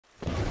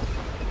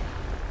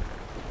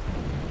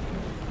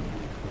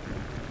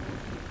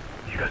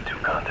Got 2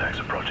 contacts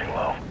approaching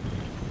low.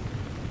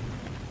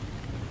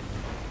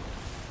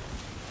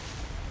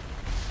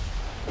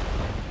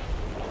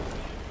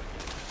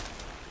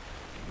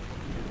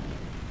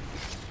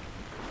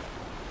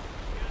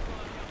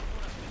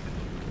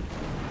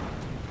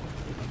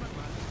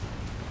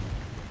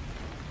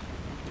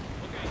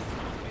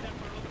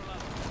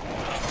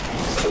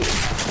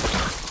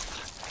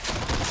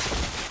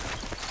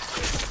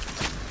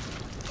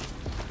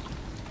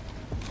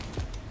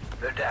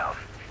 They're down.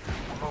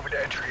 We're moving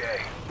to entry A.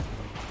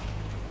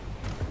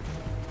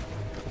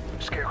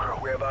 Scarecrow,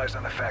 we have eyes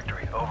on the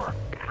factory. Over.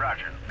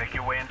 Roger. Make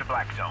your way into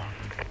Black Zone.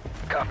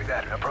 Copy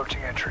that.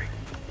 Approaching entry.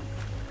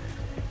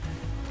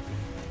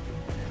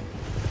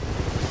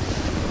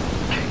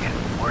 Keegan,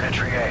 we're at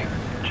entry A.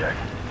 Check.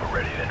 We're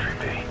ready at entry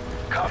B.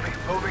 Copy.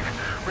 Moving.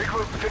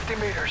 Regroup 50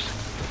 meters.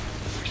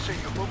 We see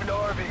you. Moving to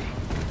RV.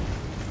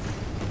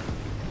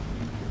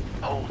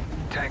 Hold.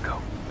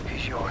 Tango.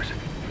 He's yours.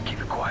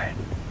 Keep it quiet.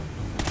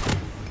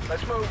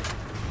 Let's move.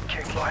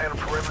 King, lie on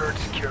perimeter and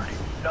security.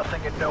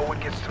 Nothing and no one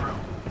gets through.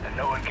 And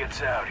no one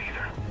gets out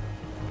either.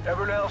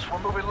 Everyone else, we're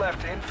moving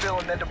left to infill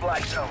and then to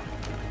Black Zone.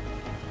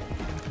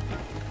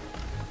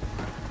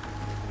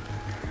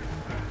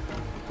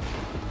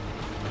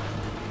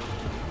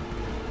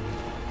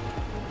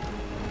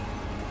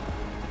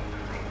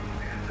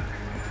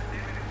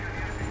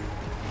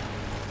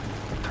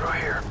 Through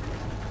here.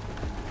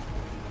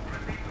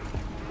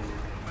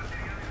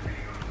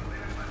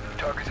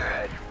 Target's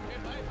ahead.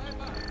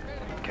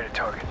 Get a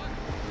target.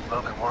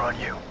 Logan, we're on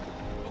you.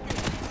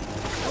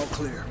 All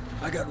clear.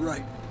 I got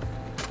right.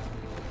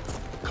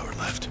 Car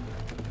left.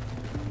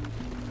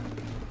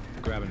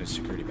 Grabbing his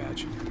security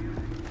badge.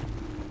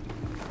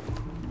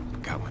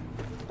 Got one.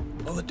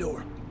 On the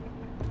door.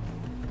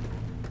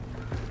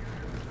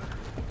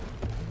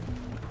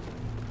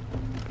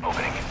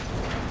 Opening.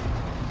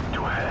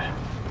 2 ahead.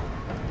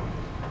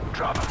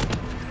 Drop him.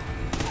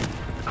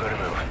 Clear to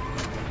move.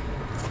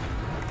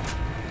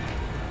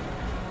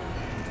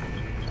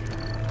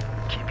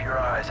 Keep your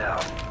eyes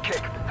out.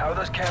 Kick, how are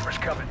those cameras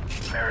coming?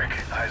 Merrick,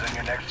 eyes on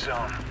your next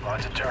zone.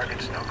 Lots of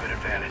targets, no good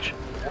advantage.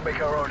 We'll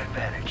make our own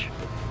advantage.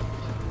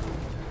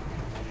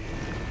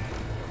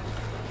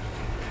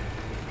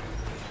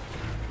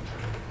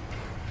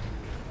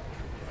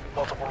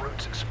 Multiple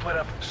routes, split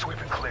up,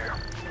 sweep and clear.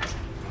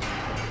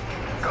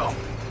 Go.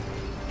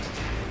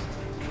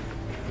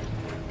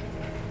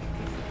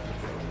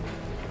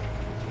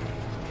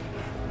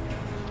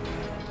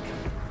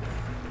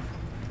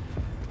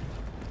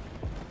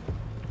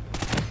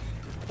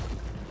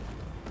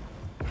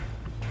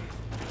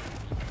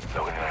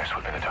 Logan and I are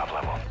sweeping the top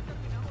level.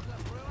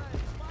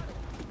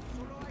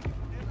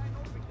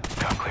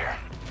 Top clear.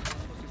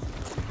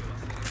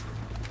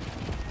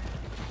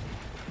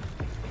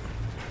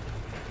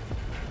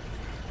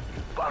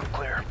 Bottom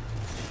clear.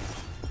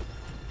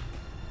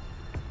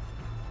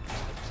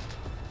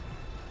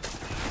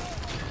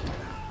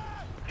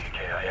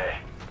 EKIA.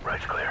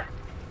 Right's clear.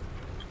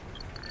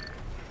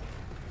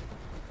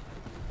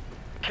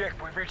 Kick,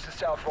 we've reached the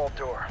south vault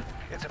door.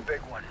 It's a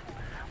big one.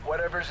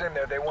 Whatever's in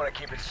there, they want to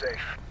keep it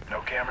safe. No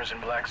cameras in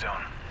Black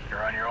Zone.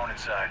 You're on your own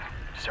inside.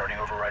 Starting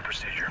override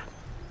procedure.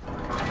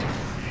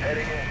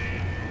 Heading in.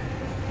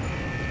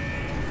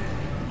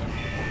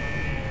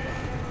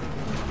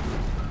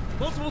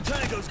 Multiple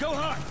tangos, go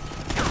hard!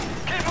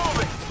 Keep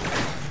moving!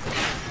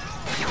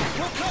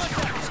 No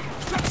contacts!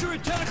 Structure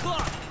at 10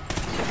 o'clock!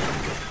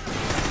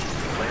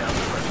 Lay out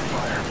the present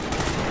fire.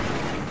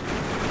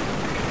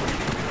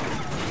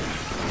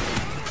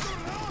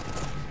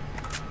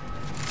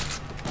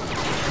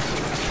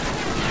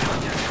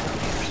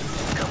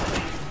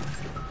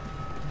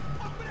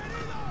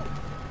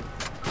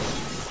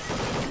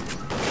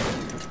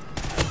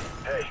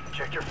 Hey,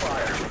 check your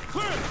fire.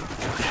 Clear!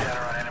 Chatter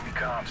on enemy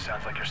comms.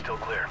 Sounds like you're still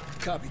clear.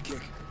 Copy,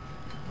 Kick.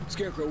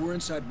 Scarecrow, we're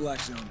inside Black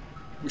Zone.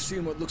 We're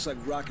seeing what looks like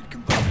rocket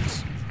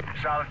components.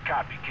 Solid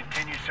copy.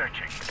 Continue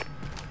searching.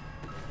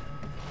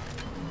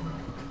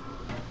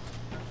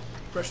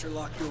 Pressure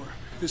lock door.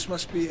 This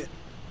must be it.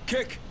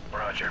 Kick!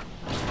 Roger.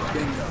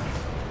 Bingo.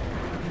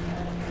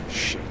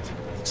 Shit.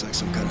 Looks like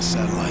some kind of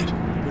satellite.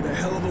 With a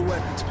hell of a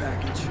weapons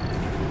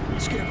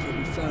package. Scarecrow,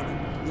 we found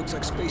it. Looks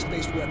like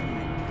space-based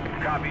weaponry.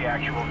 Copy,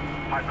 actual.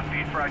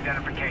 Hyperfeed for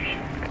identification.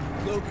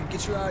 Logan,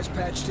 get your eyes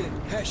patched in.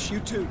 Hesh, you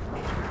too.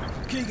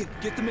 Keegan,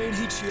 get the main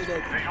heat shield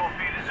open. Visual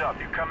feed is up.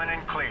 You're coming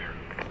in clear.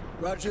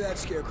 Roger that,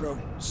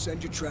 Scarecrow.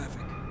 Send your traffic.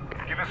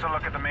 Give us a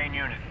look at the main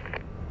unit.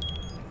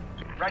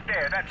 Right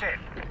there, that's it.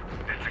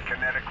 It's a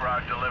kinetic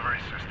rod delivery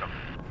system.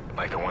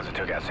 Like the ones that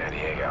took out San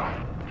Diego.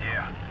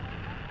 Yeah.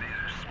 These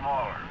are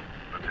smaller,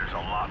 but there's a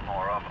lot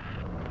more of them.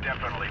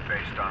 Definitely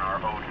based on our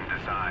Odin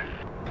design.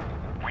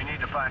 We need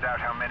to find out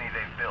how many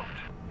they've built.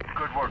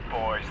 Good work,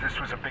 boys. This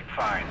was a big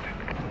find.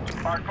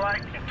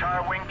 Arclight,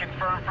 entire wing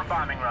confirmed for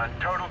bombing run.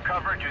 Total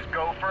coverage is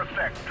go for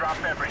effect. Drop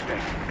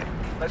everything.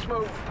 Let's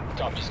move.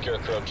 Copy,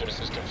 Scarecrow.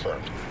 Genesis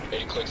confirmed.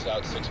 80 clicks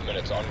out, 6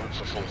 minutes. En route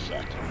for full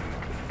effect.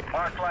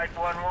 Arc Light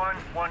 1-1,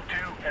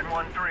 1-2, and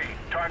 1-3.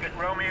 Target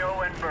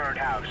Romeo and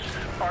Birdhouse.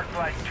 Arc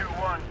Light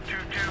 2-1,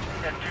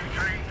 2-2, and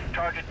 2-3.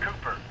 Target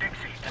Cooper,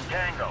 Dixie, and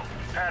Tango.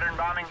 Pattern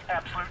bombing,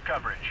 absolute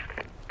coverage.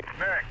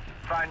 Merrick,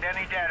 find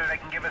any data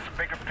that can give us a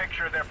bigger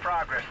picture of their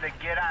progress, then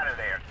get out of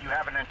there. You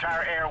have an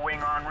entire air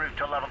wing en route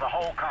to level the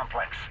whole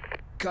complex.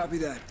 Copy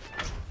that.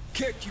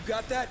 Kick, you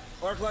got that?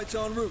 Arc light's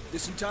en route.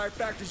 This entire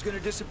factory's gonna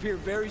disappear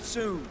very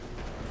soon.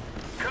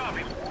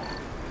 Copy.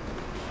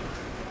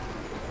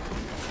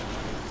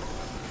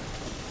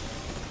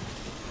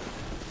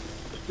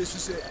 This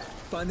is it.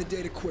 Find the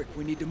data quick.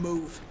 We need to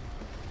move.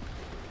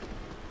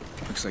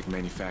 Looks like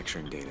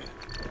manufacturing data.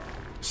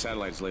 The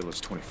satellite is labeled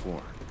as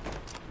 24.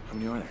 How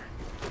many are there?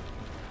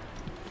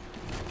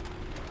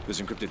 There's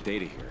encrypted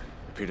data here.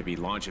 Appear to be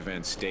launch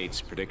events,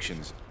 dates,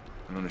 predictions.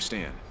 I don't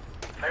understand.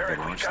 Merrick,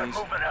 They we launched got these?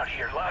 movement out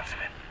here, lots of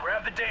it.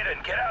 Grab the data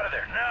and get out of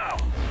there, now!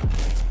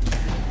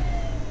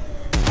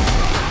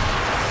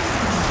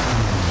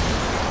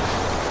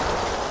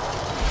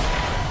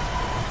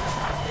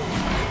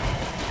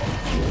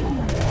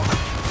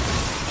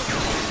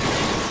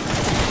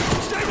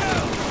 Stay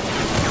down!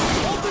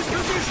 Hold this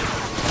position!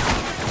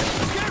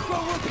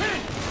 Scarecrow, we're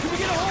pinned! Can we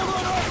get a hold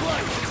on Arc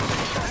light?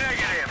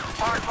 Negative.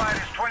 Arc Light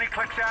is 20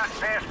 clicks out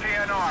past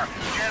PNR.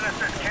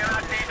 Genesis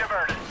cannot be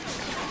diverted.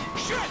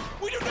 Shit!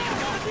 We do not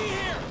want to be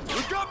here!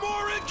 We've got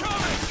more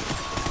incoming!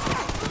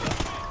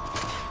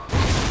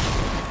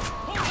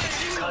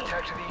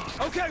 Contact to the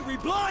east. Okay, we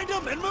blind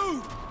them and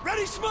move!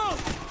 Ready, smoke!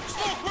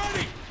 Smoke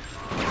ready!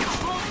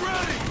 Smoke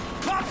ready!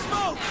 Pop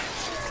smoke!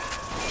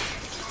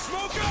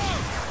 Smoke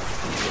out!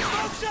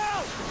 Smoke's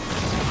out!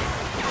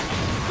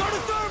 Go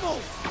to thermal!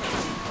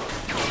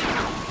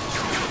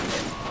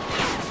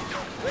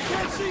 They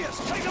can't see us!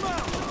 Take them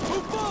out!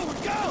 Move forward!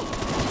 Go!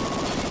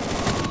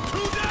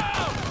 Two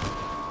down!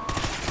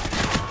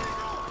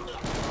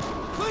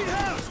 Clean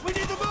house! We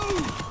need to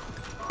move!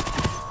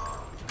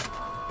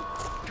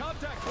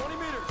 Contact 20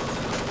 meters!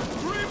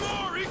 3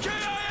 more!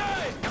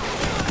 EKIA!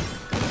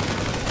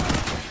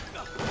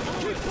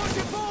 Keep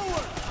pushing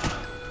forward!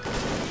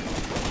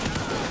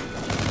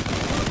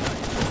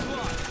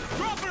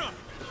 Dropping them!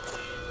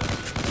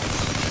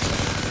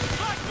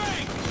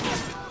 Flashbangs!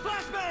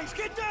 Flashbangs!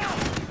 Get down!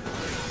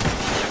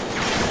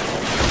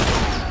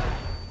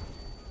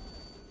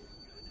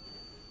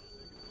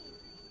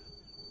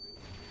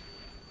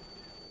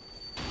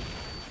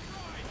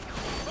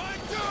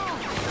 Find two!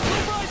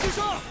 Rises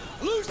off!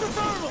 Lose the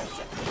thermals!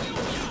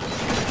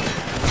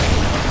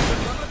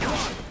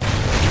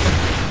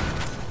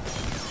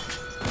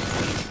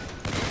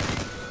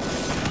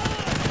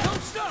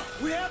 Don't stop!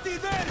 We have the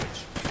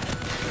advantage!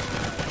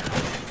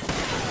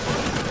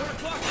 1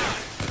 o'clock now!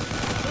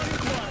 Running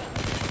quiet!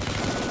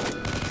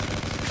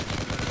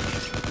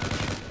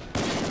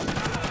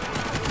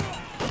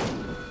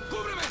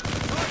 Cúbreme!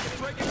 Target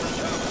breaking for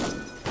cover!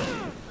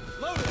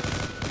 Loaded!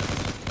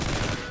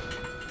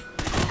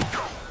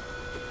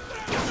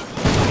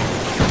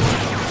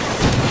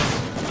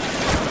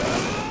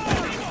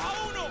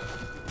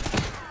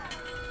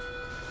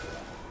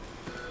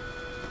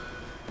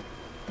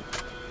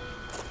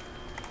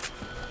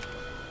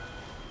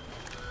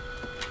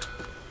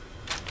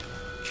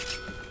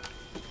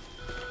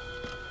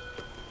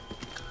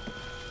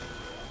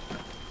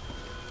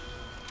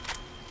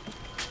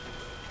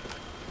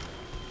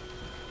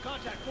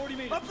 Contact 40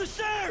 meters. Up the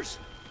stairs!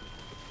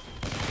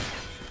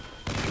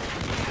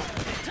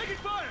 Taking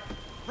fire!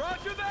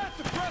 Roger that!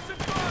 Suppressing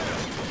fire!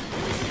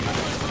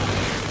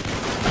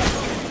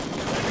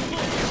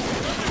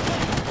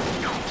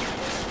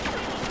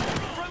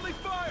 Friendly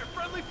fire!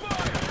 Friendly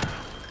fire!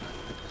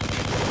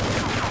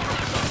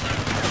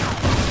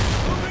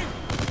 Moving!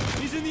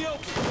 He's in the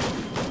open!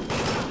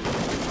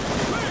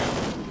 Clear!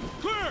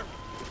 Clear!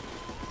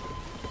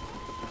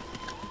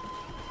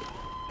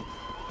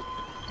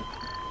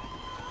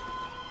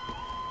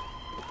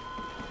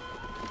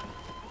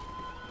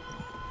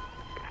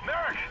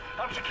 Merrick,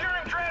 I'm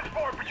securing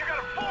transport, but you got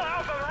a full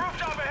house on the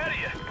rooftop ahead of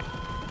you.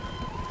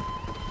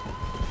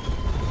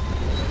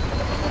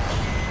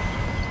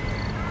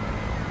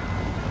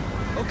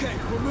 Okay,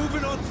 we're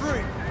moving on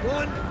 3.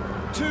 1,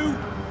 2,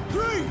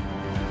 3!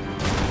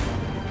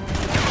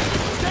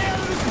 Stay out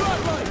of the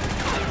spotlight!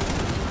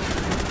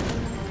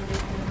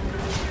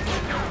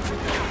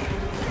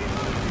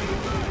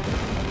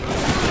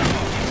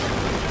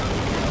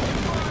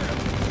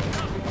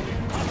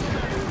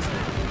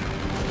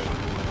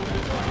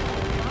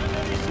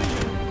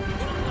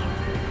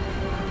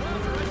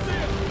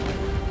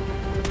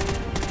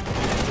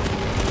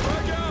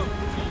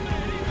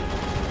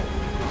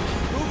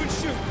 Move and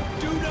shoot!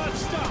 Do not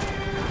stop!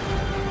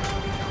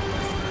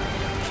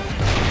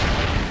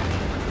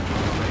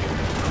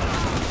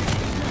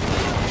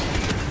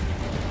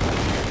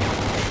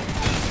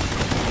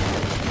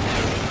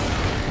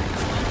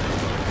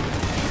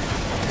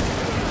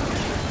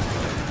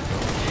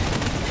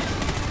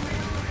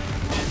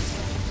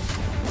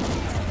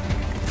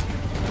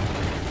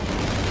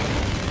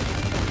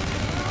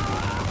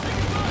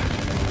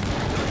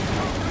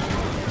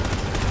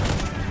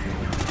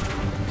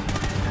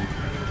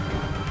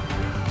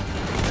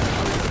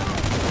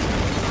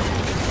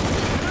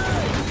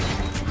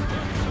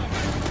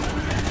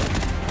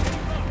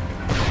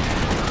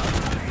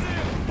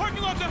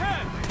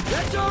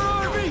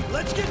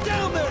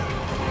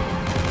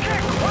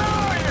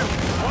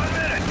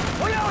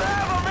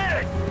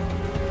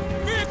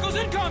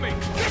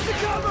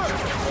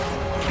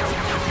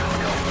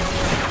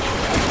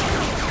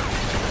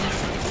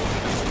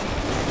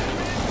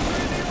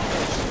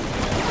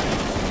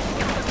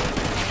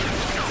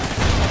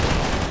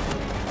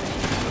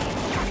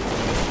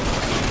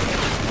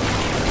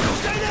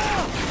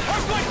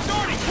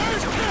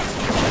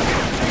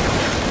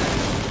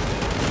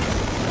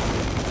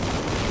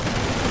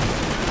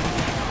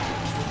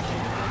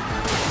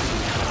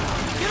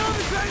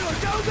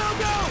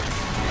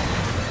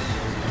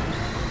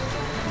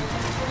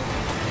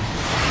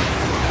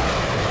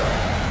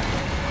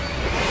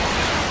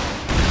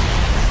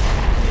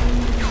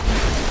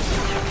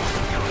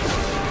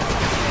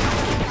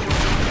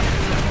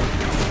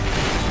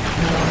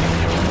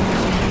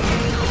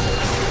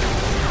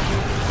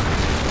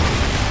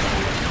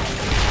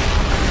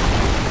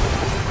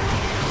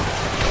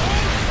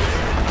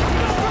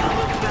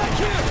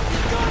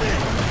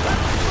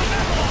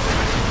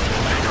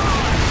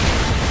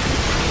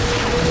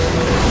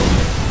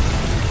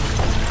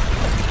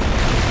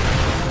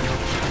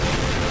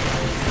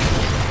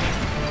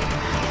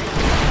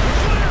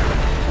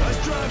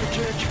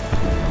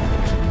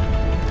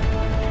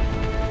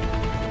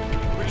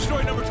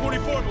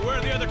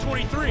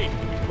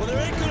 Well, there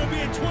ain't gonna be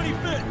a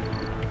 25th.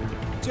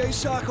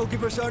 JSOC will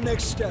give us our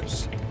next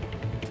steps.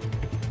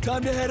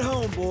 Time to head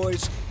home,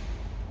 boys.